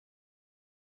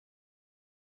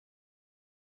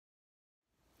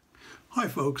Hi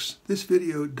folks, this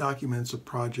video documents a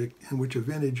project in which a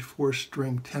vintage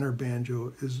 4-string tenor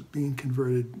banjo is being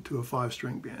converted to a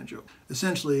 5-string banjo.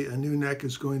 Essentially, a new neck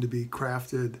is going to be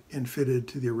crafted and fitted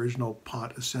to the original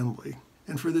pot assembly.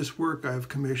 And for this work, I've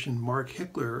commissioned Mark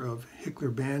Hickler of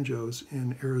Hickler Banjos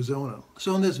in Arizona.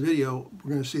 So in this video,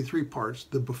 we're going to see three parts: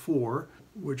 the before,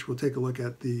 which will take a look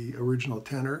at the original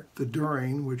tenor; the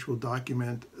during, which will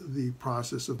document the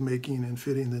process of making and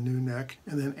fitting the new neck;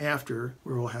 and then after,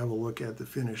 where we'll have a look at the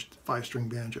finished 5-string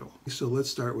banjo. So let's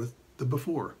start with the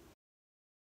before.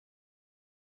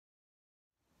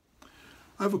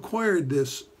 I've acquired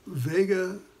this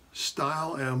Vega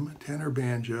Style M tenor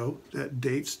banjo that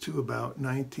dates to about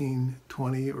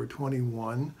 1920 or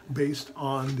 21, based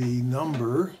on the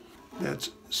number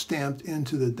that's stamped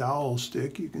into the dowel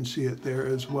stick. You can see it there,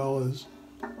 as well as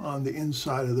on the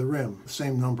inside of the rim.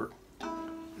 Same number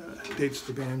dates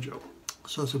the banjo.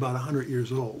 So it's about 100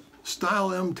 years old.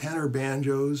 Style M tenor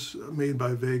banjos made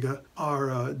by Vega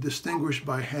are distinguished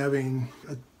by having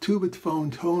a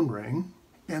tubaphone tone ring,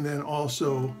 and then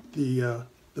also the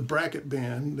bracket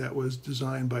band that was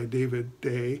designed by David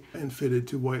Day and fitted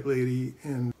to White Lady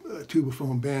and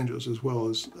tubaphone banjos, as well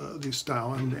as the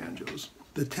Style M banjos.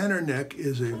 The tenor neck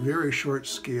is a very short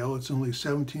scale. It's only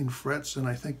 17 frets, and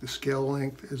I think the scale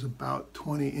length is about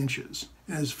 20 inches.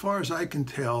 And as far as I can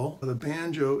tell, the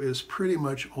banjo is pretty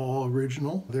much all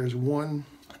original. There's one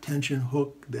tension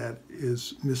hook that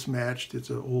is mismatched.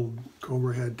 It's an old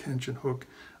Cobra head tension hook.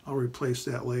 I'll replace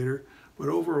that later. But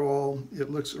overall,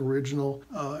 it looks original.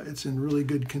 It's in really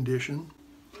good condition.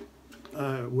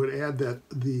 I would add that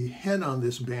the head on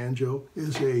this banjo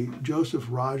is a Joseph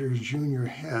Rogers Jr.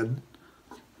 head.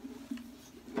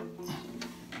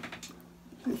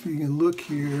 If you can look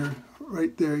here,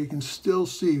 right there, you can still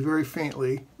see very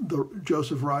faintly the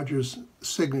Joseph Rogers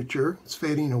signature. It's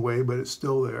fading away, but it's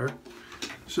still there.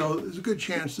 So there's a good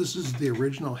chance this is the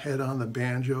original head on the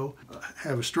banjo. I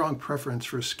have a strong preference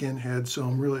for skin head, so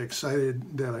I'm really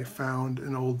excited that I found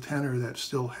an old tenor that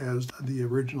still has the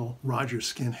original Rogers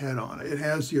skin head on it. It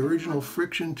has the original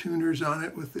friction tuners on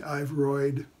it with the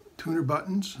Ivoroid tuner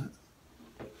buttons.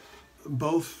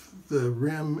 Both the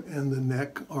rim and the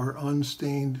neck are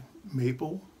unstained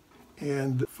maple,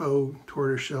 and faux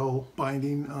tortoiseshell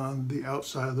binding on the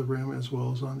outside of the rim as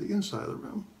well as on the inside of the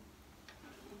rim.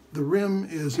 The rim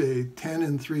is a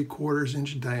 10 3/4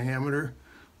 inch diameter,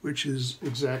 which is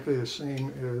exactly the same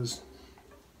as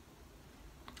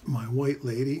my White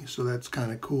Lady, so that's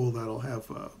kind of cool. That'll have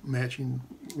matching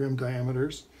rim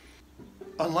diameters.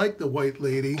 Unlike the White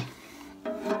Lady,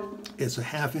 it's a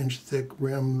 1/2 inch thick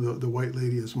rim. The White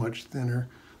Lady is much thinner.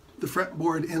 The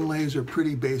fretboard inlays are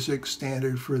pretty basic,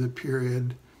 standard for the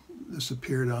period. This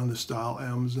appeared on the Style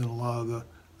M's and a lot of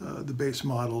the base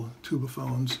model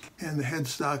tubaphones. And the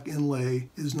headstock inlay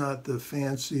is not the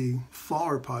fancy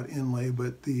flower pot inlay,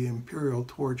 but the Imperial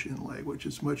Torch inlay, which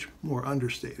is much more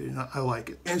understated, and I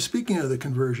like it. And speaking of the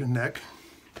conversion neck,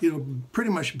 it'll pretty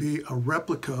much be a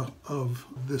replica of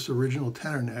this original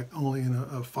tenor neck, only in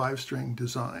a 5-string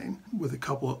design, with a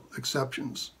couple of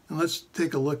exceptions. And let's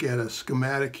take a look at a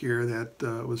schematic here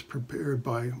that was prepared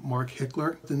by Mark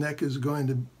Hickler. The neck is going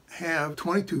to have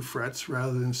 22 frets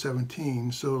rather than 17,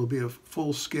 so it'll be a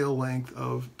full scale length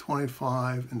of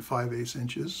 25 5/8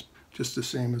 inches, just the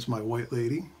same as my White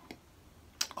Lady.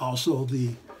 Also,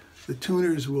 the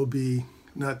tuners will be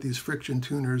not these friction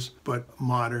tuners, but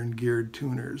modern geared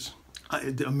tuners.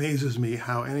 It amazes me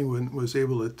how anyone was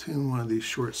able to tune one of these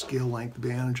short scale length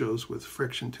banjos with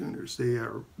friction tuners. They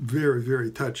are very,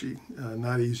 very touchy,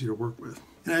 not easy to work with.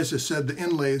 And as I said, the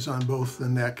inlays on both the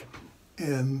neck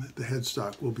and the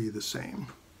headstock will be the same.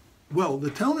 Well,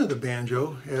 the tone of the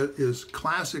banjo is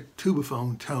classic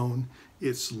tubaphone tone.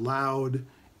 It's loud,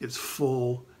 it's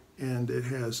full, and it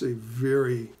has a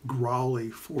very growly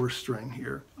 4-string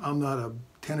here. I'm not a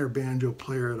tenor banjo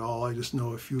player at all. I just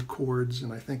know a few chords,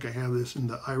 and I think I have this in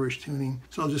the Irish tuning.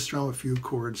 So I'll just strum a few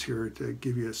chords here to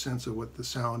give you a sense of what the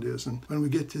sound is. And when we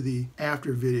get to the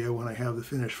after video, when I have the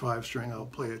finished 5-string, I'll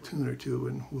play a tune or two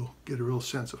and we'll get a real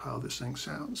sense of how this thing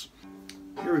sounds.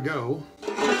 Here we go.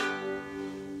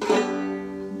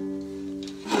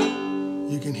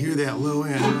 You can hear that low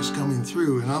end is coming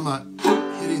through, and I'm not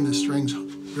hitting the strings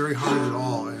very hard at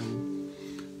all, and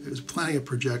there's plenty of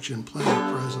projection, plenty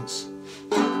of presence.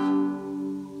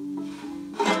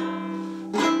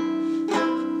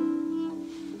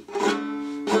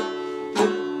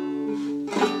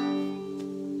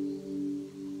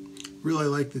 Really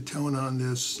like the tone on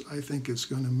this. I think it's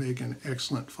going to make an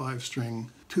excellent 5-string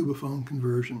tubaphone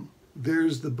conversion.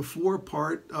 There's the before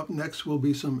part. Up next will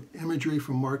be some imagery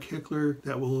from Mark Hickler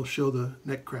that will show the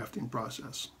neck crafting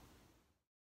process.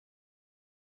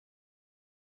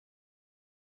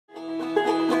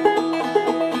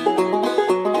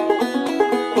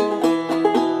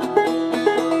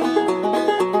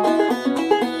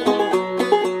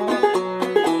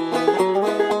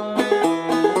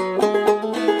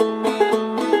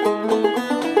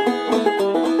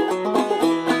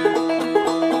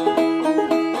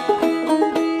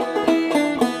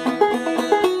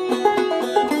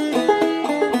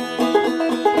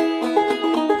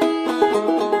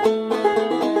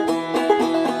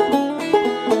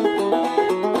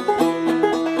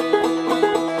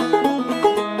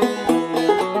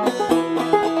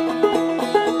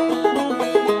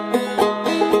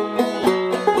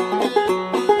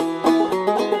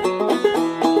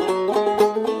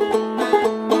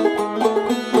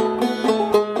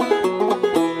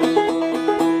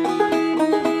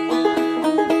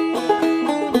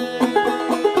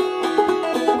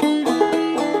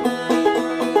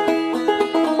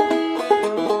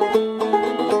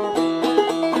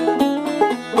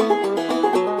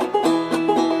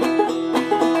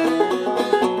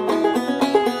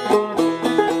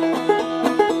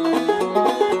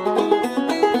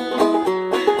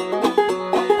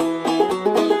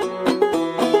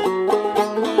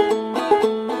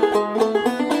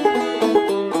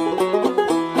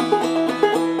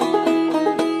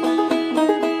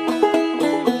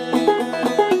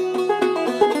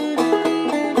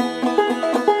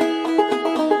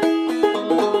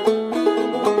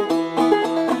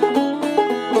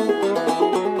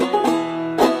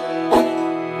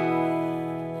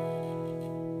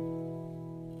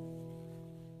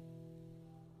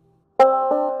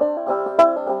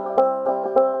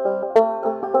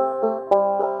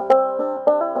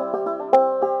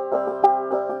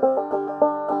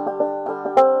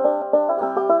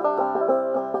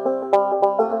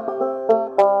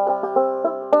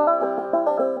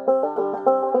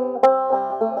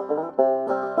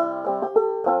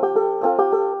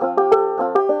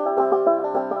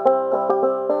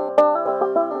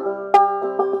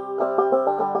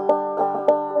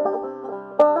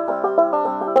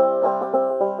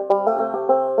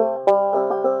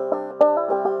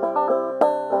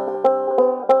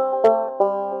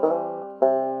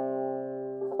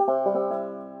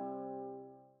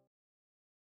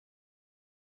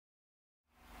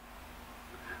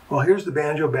 Well, here's the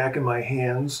banjo back in my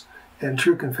hands, and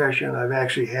true confession, I've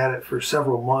actually had it for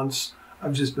several months.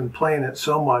 I've just been playing it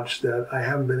so much that I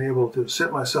haven't been able to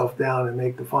sit myself down and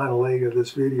make the final leg of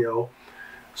this video.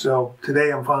 So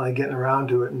today I'm finally getting around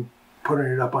to it and putting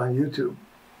it up on YouTube.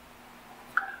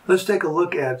 Let's take a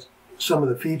look at some of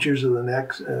the features of the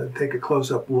neck, take a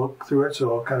close-up look through it,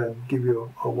 so I'll kind of give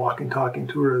you a walking, talking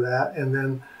tour of that, and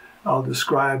then I'll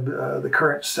describe the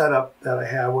current setup that I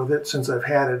have with it. Since I've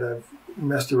had it, I've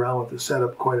messed around with the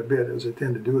setup quite a bit, as I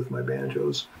tend to do with my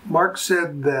banjos. Mark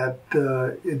said that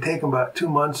it'd take him about 2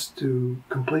 months to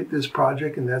complete this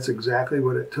project, and that's exactly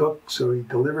what it took. So he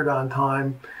delivered on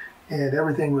time, and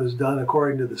everything was done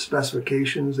according to the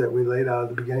specifications that we laid out at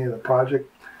the beginning of the project.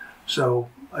 So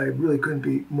I really couldn't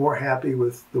be more happy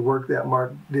with the work that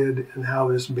Mark did and how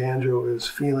this banjo is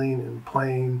feeling and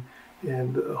playing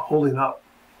and holding up.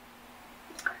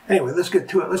 Anyway, let's get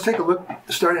to it. Let's take a look,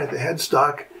 starting at the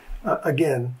headstock.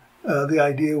 Again, the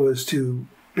idea was to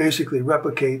basically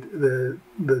replicate the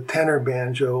tenor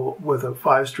banjo with a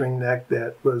 5-string neck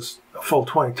that was a full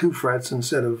 22 frets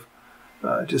instead of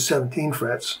just 17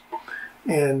 frets.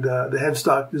 And the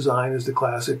headstock design is the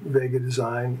classic Vega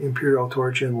design, imperial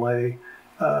torch inlay,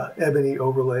 ebony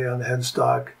overlay on the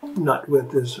headstock, nut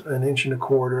width is 1 1/4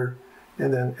 inches,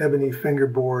 and then ebony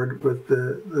fingerboard with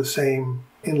the same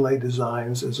inlay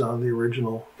designs as on the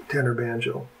original tenor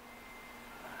banjo.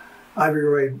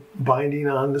 Ivory binding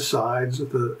on the sides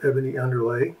with the ebony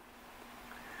underlay,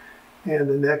 and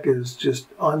the neck is just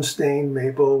unstained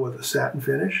maple with a satin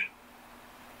finish.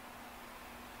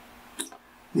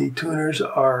 The tuners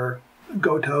are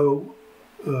Goto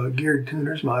geared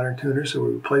tuners, modern tuners, so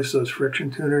we replace those friction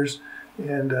tuners,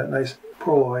 and nice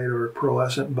pearloid or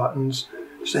pearlescent buttons.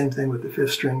 Same thing with the 5th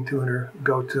string tuner,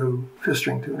 Goto 5th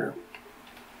string tuner.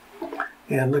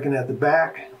 And looking at the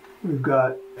back, we've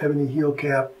got ebony heel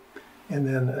cap and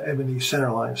then an ebony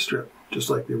centerline strip, just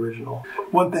like the original.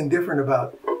 One thing different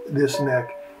about this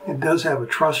neck, it does have a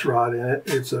truss rod in it.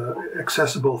 It's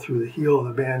accessible through the heel of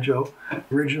the banjo.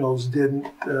 Originals didn't,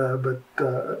 but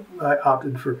I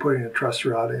opted for putting a truss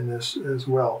rod in this as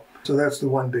well. So that's the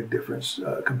one big difference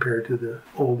compared to the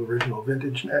old original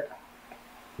vintage neck.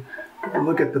 If you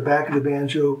look at the back of the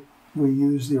banjo, we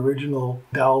use the original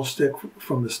dowel stick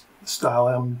from the Style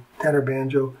M tenor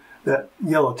banjo. That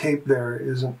yellow tape there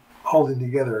isn't holding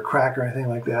together a crack or anything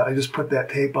like that. I just put that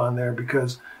tape on there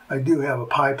because I do have a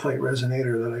pie plate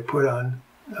resonator that I put on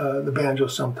the banjo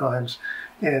sometimes,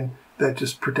 and that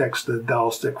just protects the dowel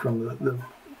stick from the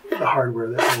hardware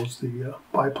that holds the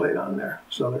pie plate on there.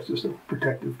 So that's just a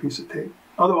protective piece of tape.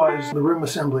 Otherwise, the rim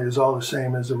assembly is all the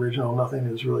same as the original. Nothing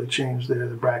has really changed there.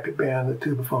 The bracket band, the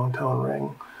tubaphone tone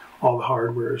ring, all the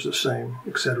hardware is the same,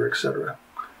 etc., etc.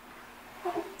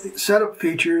 Setup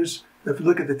features. If you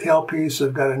look at the tailpiece,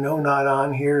 I've got a no knot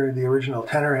on here. The original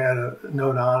tenor had a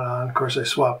no knot on. Of course, I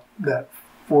swapped that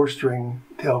 4-string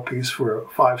tailpiece for a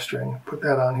 5-string. Put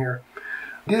that on here.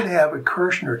 I did have a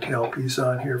Kirshner tailpiece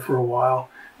on here for a while.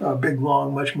 A big,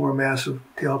 long, much more massive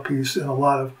tailpiece, and a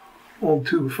lot of old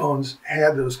tubaphones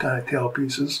had those kind of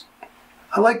tailpieces.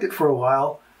 I liked it for a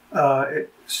while.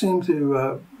 It seemed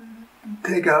to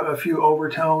take out a few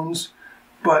overtones,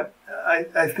 but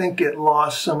I think it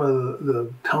lost some of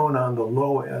the tone on the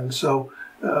low end. So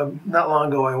not long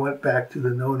ago I went back to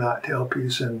the no-knot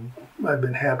tailpiece, and I've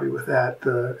been happy with that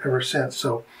ever since.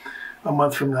 So a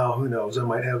month from now, who knows, I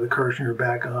might have the Kirshner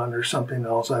back on or something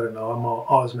else. I don't know. I'm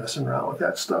always messing around with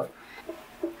that stuff.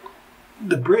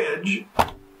 The bridge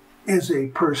is a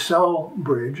Purcell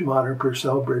bridge, modern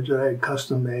Purcell bridge that I had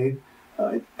custom made.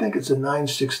 I think it's a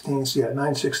 9/16, yeah,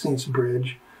 9/16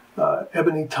 bridge,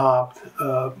 ebony topped,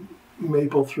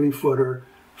 maple 3-footer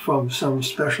from some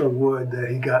special wood that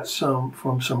he got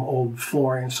from some old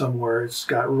flooring somewhere. It's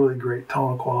got really great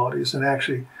tonal qualities, and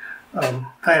actually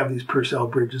I have these Purcell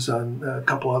bridges on a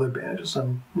couple other banjos.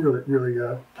 I'm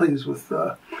really pleased with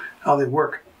how they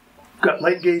work. Got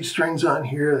light gauge strings on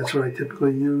here. That's what I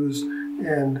typically use,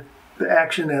 and the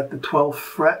action at the 12th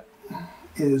fret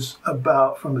is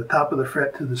about, from the top of the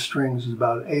fret to the strings, is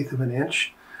about 1/8 of an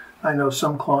inch. I know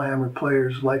some clawhammer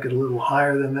players like it a little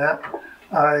higher than that.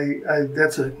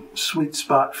 That's a sweet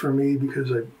spot for me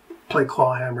because I play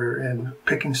clawhammer and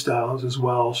picking styles as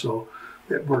well, so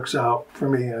it works out for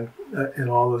me in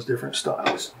all those different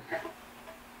styles.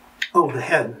 Oh, the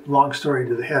head. Long story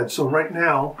to the head. So right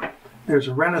now, there's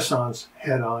a Renaissance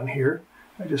head on here.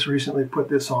 I just recently put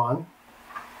this on.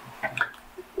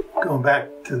 Going back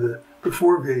to the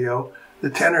before video, the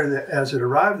tenor that, as it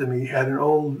arrived to me, had an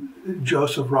old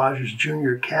Joseph Rogers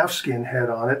Jr. calfskin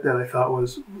head on it that I thought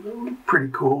was pretty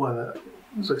cool. And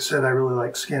as I said, I really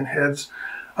like skin heads.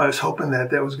 I was hoping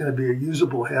that that was going to be a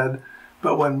usable head,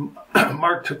 but when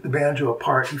Mark took the banjo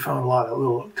apart, he found a lot of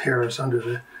little tears under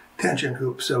the tension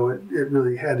hoop, so it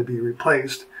really had to be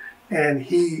replaced. And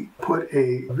he put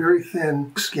a very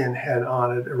thin skin head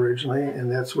on it originally,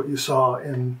 and that's what you saw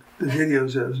in the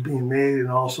videos that was being made, and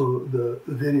also the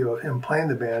video of him playing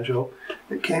the banjo.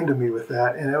 It came to me with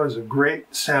that, and it was a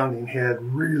great sounding head.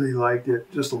 Really liked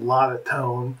it, just a lot of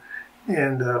tone.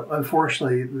 And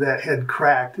unfortunately, that head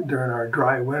cracked during our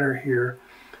dry winter here,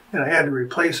 and I had to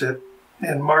replace it.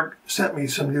 And Mark sent me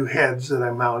some new heads that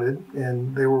I mounted,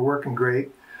 and they were working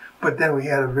great. But then we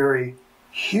had a very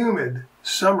humid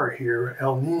summer here.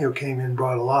 El Nino came in,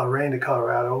 brought a lot of rain to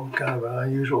Colorado, kind of an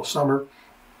unusual summer.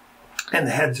 And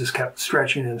the head just kept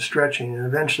stretching and stretching, and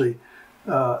eventually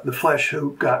the flesh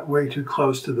hoop got way too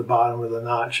close to the bottom of the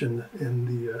notch in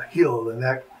the heel of the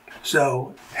neck.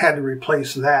 So had to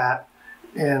replace that,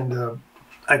 and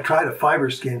I tried a fiber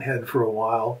skin head for a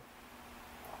while.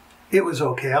 It was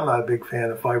okay. I'm not a big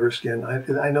fan of fiber skin.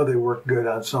 I know they work good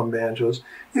on some banjos.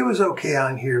 It was okay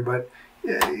on here, but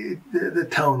the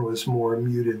tone was more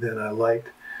muted than I liked.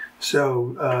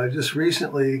 So just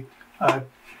recently I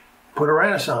put a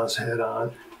Renaissance head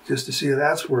on just to see if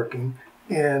that's working,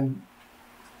 and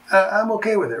I'm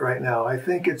okay with it right now. I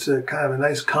think it's a kind of a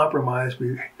nice compromise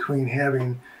between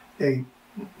having a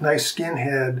nice skin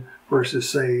head versus,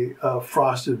 say, a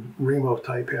frosted Remo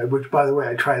type head, which, by the way,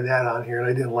 I tried that on here and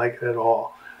I didn't like it at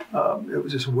all. It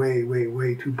was just way, way,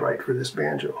 way too bright for this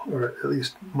banjo, or at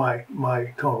least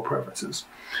my tonal preferences.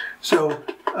 So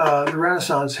the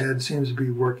Renaissance head seems to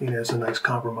be working as a nice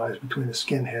compromise between a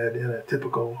skin head and a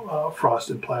typical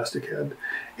frosted plastic head.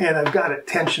 And I've got it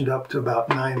tensioned up to about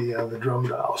 90 on the drum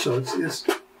dial, so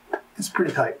it's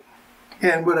pretty tight.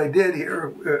 And what I did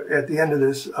here at the end of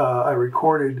this, I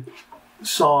recorded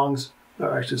songs,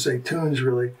 or I should say tunes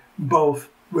really, both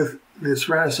with this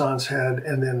Renaissance head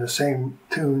and then the same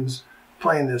tunes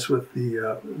playing this with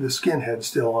the skin head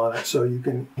still on it, so you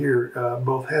can hear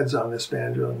both heads on this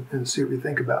banjo and see what you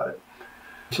think about it.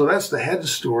 So that's the head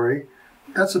story.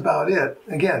 That's about it.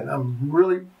 Again, I'm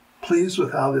really pleased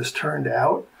with how this turned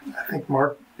out. I think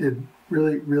Mark did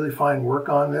really, really fine work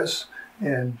on this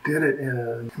and did it in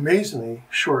an amazingly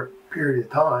short period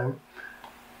of time.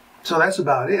 So that's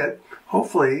about it.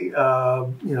 Hopefully,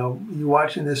 you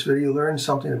watching this video learned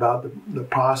something about the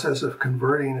process of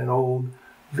converting an old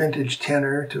vintage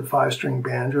tenor to a 5-string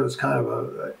banjo. It's kind of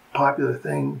a popular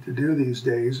thing to do these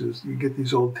days, is you get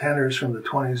these old tenors from the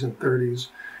 20s and 30s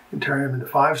and turn them into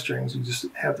 5 strings. You just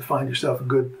have to find yourself a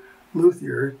good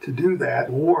luthier to do that,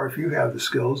 or if you have the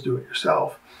skills, do it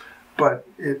yourself. But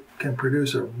it can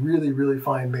produce a really, really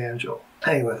fine banjo.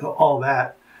 Anyway, with all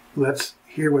that, let's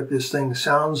hear what this thing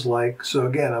sounds like. So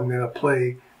again, I'm going to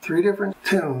play 3 different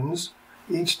tunes.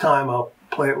 Each time I'll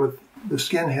play it with the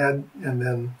skin head and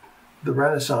then the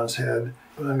Renaissance head.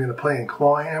 I'm going to play in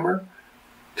clawhammer,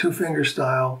 2-finger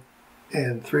style,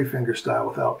 and 3-finger style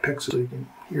without picks, so you can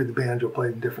hear the banjo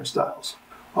played in different styles.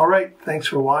 All right, thanks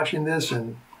for watching this,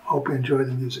 and hope you enjoy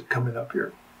the music coming up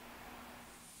here.